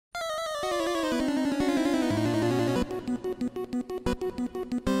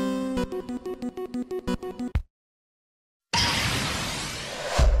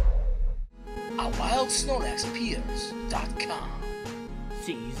SnorlaxAppears.com.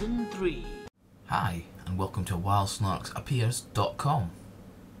 Season 3. Hi, and welcome to SnorlaxAppears.com.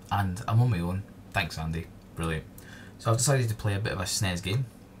 And I'm on my own. Thanks, Andy. Brilliant. So I've decided to play a bit of a SNES game.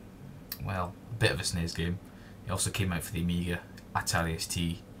 Well, a bit of a SNES game. It also came out for the Amiga, Atari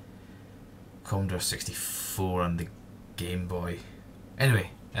ST, Commodore 64 and the Game Boy. Anyway,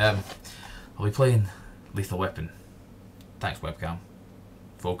 I'll be playing Lethal Weapon. Thanks, webcam.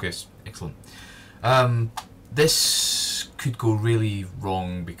 Focus. Excellent. This could go really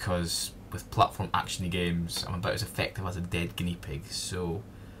wrong because with platform actiony games, I'm about as effective as a dead guinea pig. So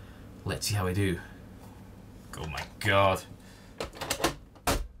let's see how I do. Oh my god.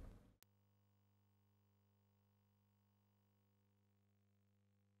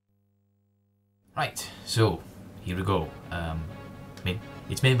 Right, so here we go.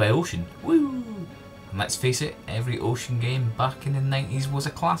 It's made by Ocean. Woo! And let's face it, every Ocean game back in the 90s was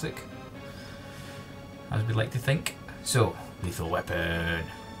a classic, as we like to think. So, Lethal Weapon.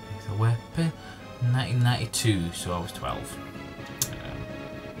 Lethal Weapon, 1992, so I was 12.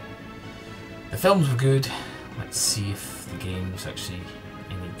 The films were good. Let's see if the game's actually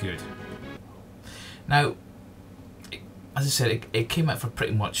any good. Now, as I said, it came out for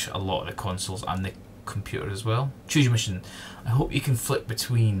pretty much a lot of the consoles and the computer as well. Choose your mission. I hope you can flip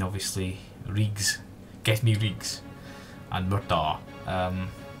between, obviously, Riggs, Get Me Riggs, and Murtaugh.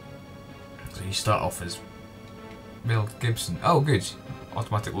 So you start off as Mel Gibson. Oh, good.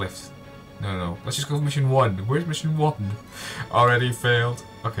 Automatic lift. No. Let's just go for mission 1. Where's mission 1? Already failed.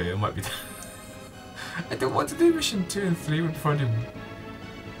 Okay, it might be. I don't want to do mission 2 and 3. Would prefer to.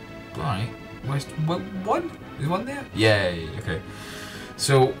 Right. Where's 1? Is 1 there? Yay. Okay.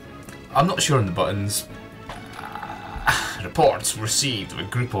 So I'm not sure on the buttons. Reports received of a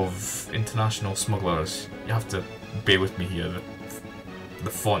group of international smugglers. You have to bear with me here. The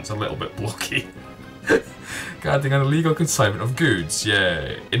font's a little bit blocky. Guarding an illegal consignment of goods.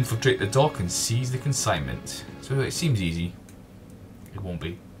 Yeah. Infiltrate the dock and seize the consignment. So it seems easy. It won't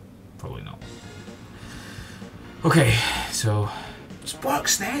be. Probably not. Okay. So just work,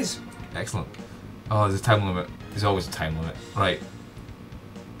 SNES. Excellent. Oh, there's a time limit. There's always a time limit. Right.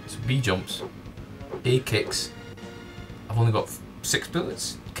 So B jumps. A kicks. I've only got 6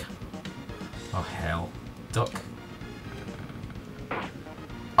 bullets. Oh hell. Duck.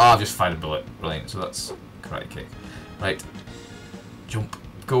 I've just fired a bullet. Brilliant. So that's karate kick. Right. Jump.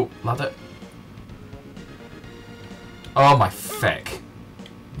 Go. Ladder. Oh my feck.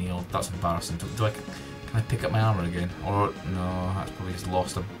 Neil, that's embarrassing. Can I pick up my armor again? Or no, that's probably just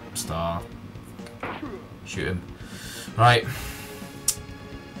lost a star. Shoot him. Right.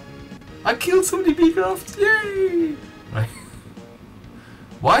 I killed somebody, Beecroft! Yay! Right.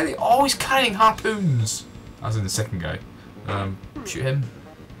 Why are they always carrying harpoons? As in the second guy. Shoot him.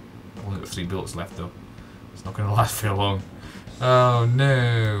 I've only got 3 bullets left though. It's not going to last very long. Oh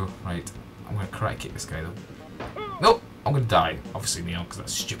no. Right. I'm going to karate kick this guy though. Nope. I'm going to die. Obviously Neil, because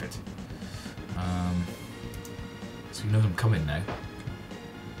that's stupid. So he knows I'm coming now.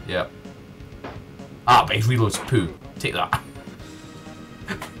 Yep. Ah, but he reloads poo. Take that.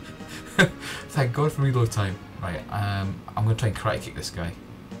 Thank God for reload time. Right, I'm going to try and karate kick this guy.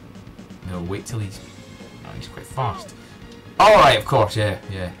 No, wait till he's... Oh, he's quite fast. Alright, of course, yeah,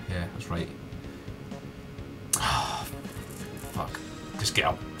 that's right. Oh, fuck. Just get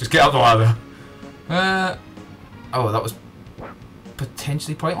up. Just get up the ladder. Oh, that was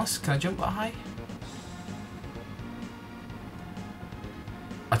potentially pointless. Can I jump that high?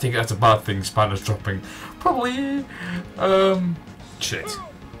 I think that's a bad thing, Spanner's dropping. Probably. Shit.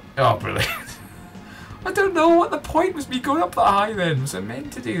 Oh, brilliant. I don't know what the point was me going up that high then. Was I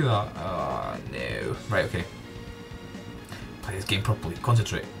meant to do that? Oh, no. Right, okay. Play this game properly.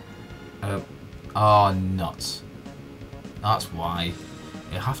 Concentrate. Oh, nuts. That's why.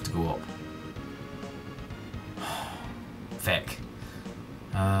 You have to go up. Feck.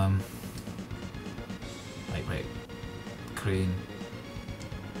 Right. Crane.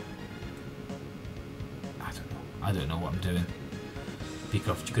 I don't know what I'm doing.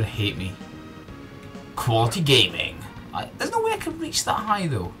 Beecroft, you're gonna hate me. Quality gaming. There's no way I can reach that high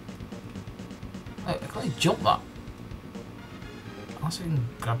though. I can't really jump that. Unless I can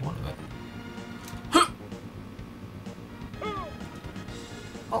grab one of it.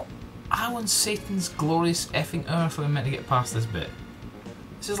 Well, how on Satan's glorious effing earth am I meant to get past this bit?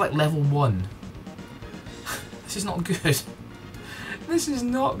 This is like level 1. This is not good. This is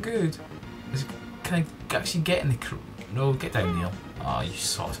not good. Can I actually get in the crew? No, get down, Neil. Oh, you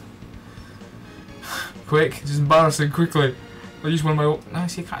sod. Quick, it's embarrassing, quickly. I use one of my own. No,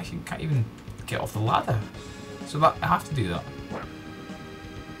 see, I can't even get off the ladder. So that I have to do that.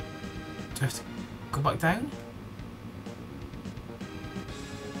 Do I have to Go back down?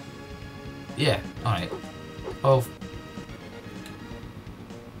 Yeah, alright. Oh.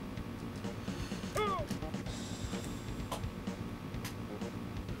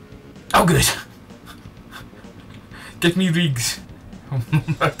 Oh, good. Give me rigs.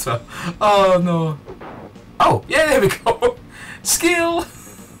 Oh, no. Oh, yeah, there we go. Skill.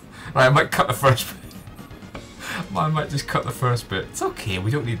 Right, I might cut the first bit. I might just cut the first bit. It's okay, we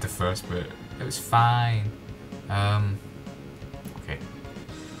don't need the first bit. It was fine. Okay.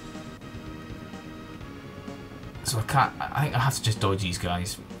 So I can't. I think I have to just dodge these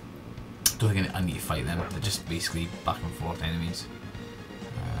guys. Don't think I need to fight them. They're just basically back and forth enemies.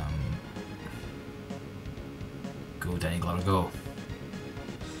 Go, Danny Glover, go.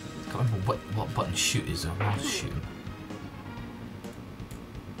 I can't remember what button shoot is though. I'll just shoot him.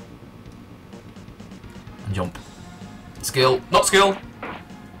 And jump. Skill, not skill.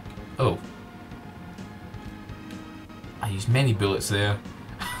 Oh. I used many bullets there.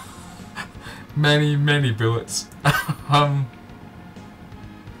 many bullets.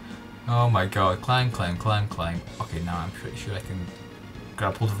 Oh my god. Climb, climb, climb, climb. Okay, now I'm pretty sure I can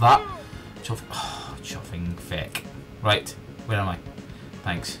grab hold of that. Chuffing feck. Right, where am I?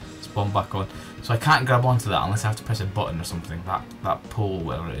 Thanks. Spawn back on. So I can't grab onto that unless I have to press a button or something. That pole,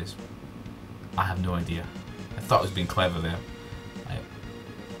 whatever it is. I have no idea. I thought I was being clever there. Right.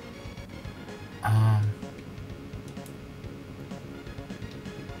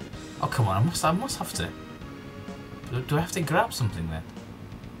 Oh come on! I must have to. Do I have to grab something then?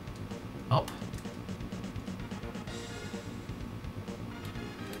 Up.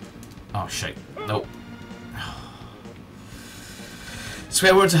 Oh shit! Nope.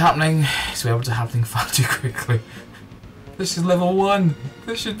 Swear words are happening. Swear words are happening far too quickly. This is level 1.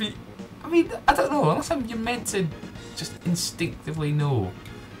 This should be. I mean, I don't know. Unless you're meant to just instinctively know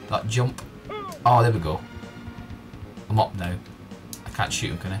that jump. Oh, there we go. I'm up now. I can't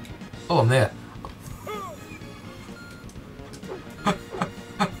shoot him, can I? Oh, I'm there.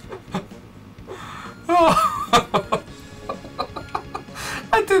 Oh.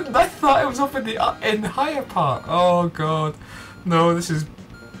 I didn't. I thought it was up in the higher part. Oh god. No, this is.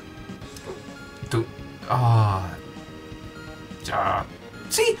 Don't. Ah.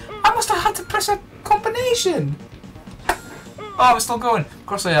 See, I must have had to press a combination. Oh, I'm still going. Of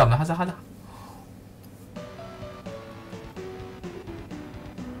course I am.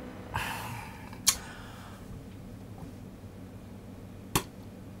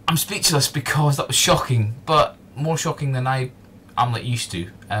 I'm speechless because that was shocking, but more shocking than I'm like used to.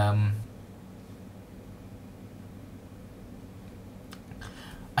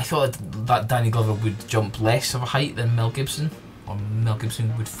 I thought that Danny Glover would jump less of a height than Mel Gibson, or Mel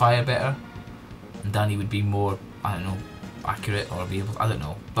Gibson would fire better, and Danny would be more, I don't know, accurate or be able to, I don't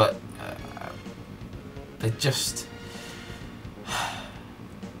know, but they just.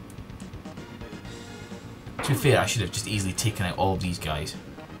 To be fair, I should have just easily taken out all of these guys.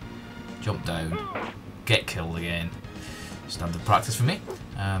 Jump down, get killed again. Standard practice for me.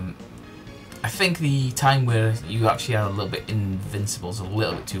 I think the time where you actually are a little bit invincible is a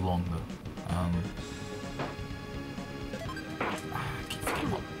little bit too long though. I keep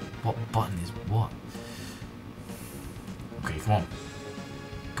forgetting what button is what. Okay, come on.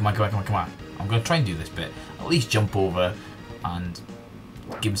 Come on. I'm going to try and do this bit. At least jump over and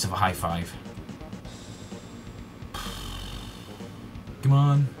give myself a high five. Come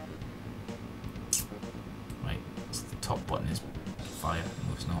on. Right, so the top button is fire.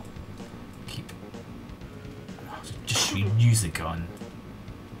 No, it's not. Keep. Just use the gun.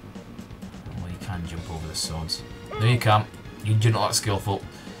 Well, you can jump over the sods. No, you can't. You're not that skillful.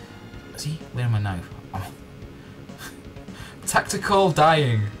 See, where am I now? Oh. Tactical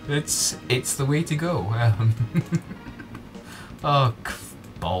dying. It's the way to go. Oh,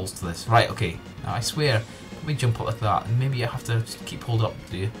 balls to this. Right, okay. Now I swear. Let me jump up like that, and maybe I have to just keep hold up,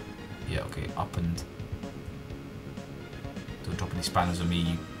 do you? Yeah, okay, up and... Don't drop any spanners on me,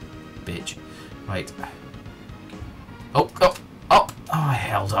 you bitch. Right. Oh, up! Oh, I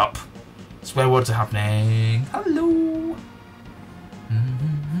held up. Swear words are happening. Hello!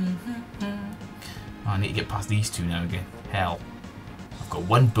 Oh, I need to get past these two now again. Hell. I've got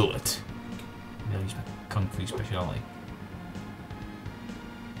one bullet. Maybe I'll use my Kung Fu speciality.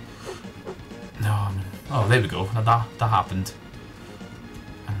 No, I mean... Oh, there we go. That happened.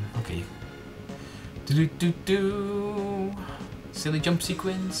 Okay. Do. Silly jump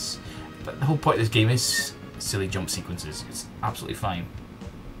sequence. But the whole point of this game is silly jump sequences. It's absolutely fine.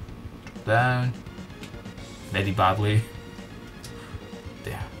 Down. Very badly.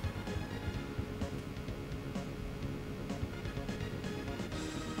 There.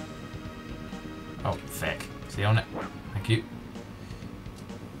 Stay on it. Thank you.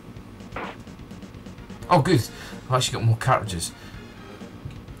 Oh, good. I've actually got more cartridges.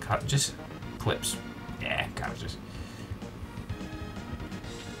 Cartridges? Clips. Yeah, cartridges.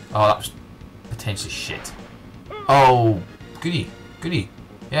 Oh, that was potentially shit. Oh, goody. Goody.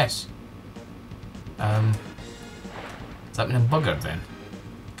 Yes. Does that mean I'm buggered then?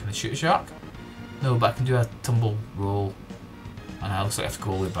 Can I shoot a shark? No, but I can do a tumble roll. And I looks like I have to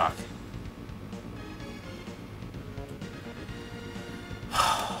go all the way back.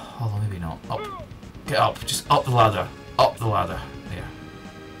 Although maybe not. Up. Get up. Just up the ladder. Up the ladder. There.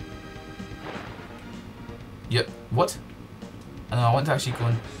 Yep. What? I know, I want to actually go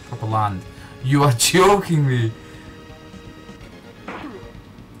on proper land. You are joking me!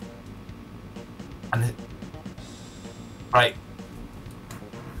 And right.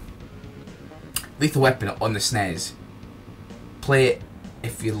 Lethal Weapon on the SNES. Play it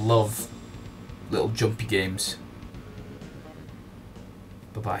if you love little jumpy games.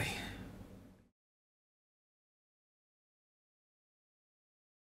 Bye bye.